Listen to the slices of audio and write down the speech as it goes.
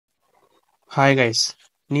Hi guys.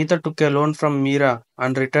 Neeta took a loan from Meera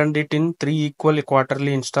and returned it in three equal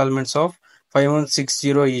quarterly installments of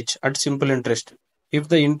 5160 each at simple interest. If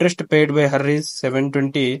the interest paid by her is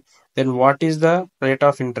 720, then what is the rate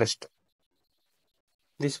of interest?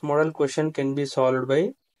 This model question can be solved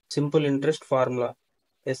by simple interest formula.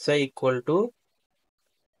 SI equal to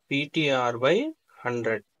PTR by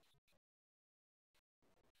 100.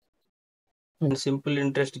 And simple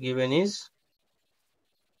interest given is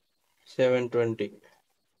 720.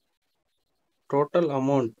 Total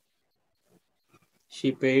amount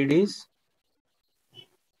she paid is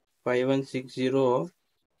 5160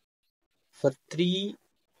 for three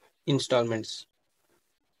installments,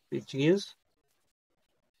 which gives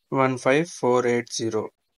 15480.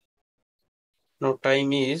 Now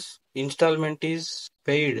time is installment is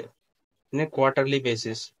paid in a quarterly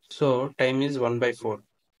basis. So time is 1 by 4.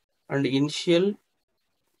 And initial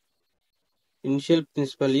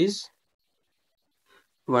principal is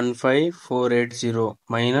 15480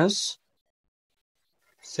 minus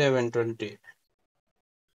 720,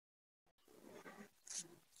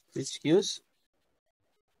 which gives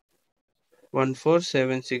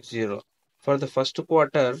 14760. For the first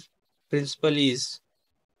quarter, principal is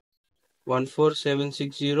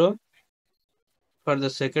 14760. For the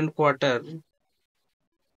second quarter,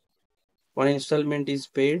 one installment is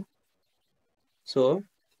paid. So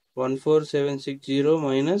 14760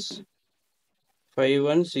 minus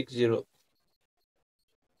 5160,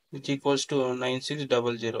 which equals to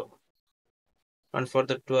 9600. And for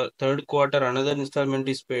the third quarter, another installment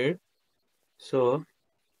is paid. So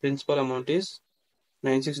principal amount is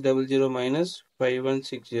 9600 minus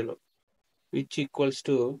 5160, which equals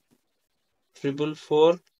to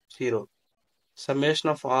 4440. Summation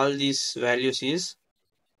of all these values is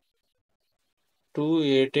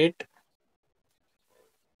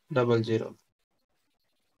 28800.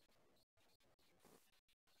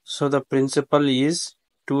 So the principal is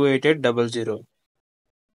 28800.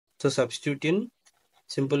 So substitute in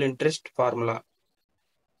simple interest formula.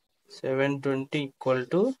 720 equal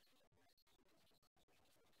to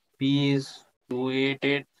P is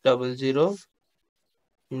 28800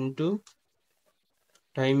 into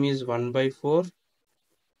time is 1 by 4.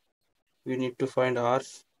 We need to find R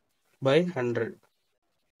by 100.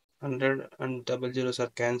 100 and double zeros are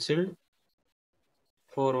cancelled.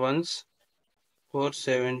 4 ones,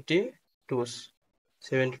 472s,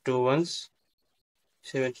 72 ones,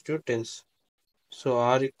 72 tens. So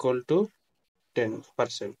R equal to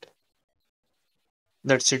 10%.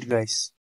 That's it, guys.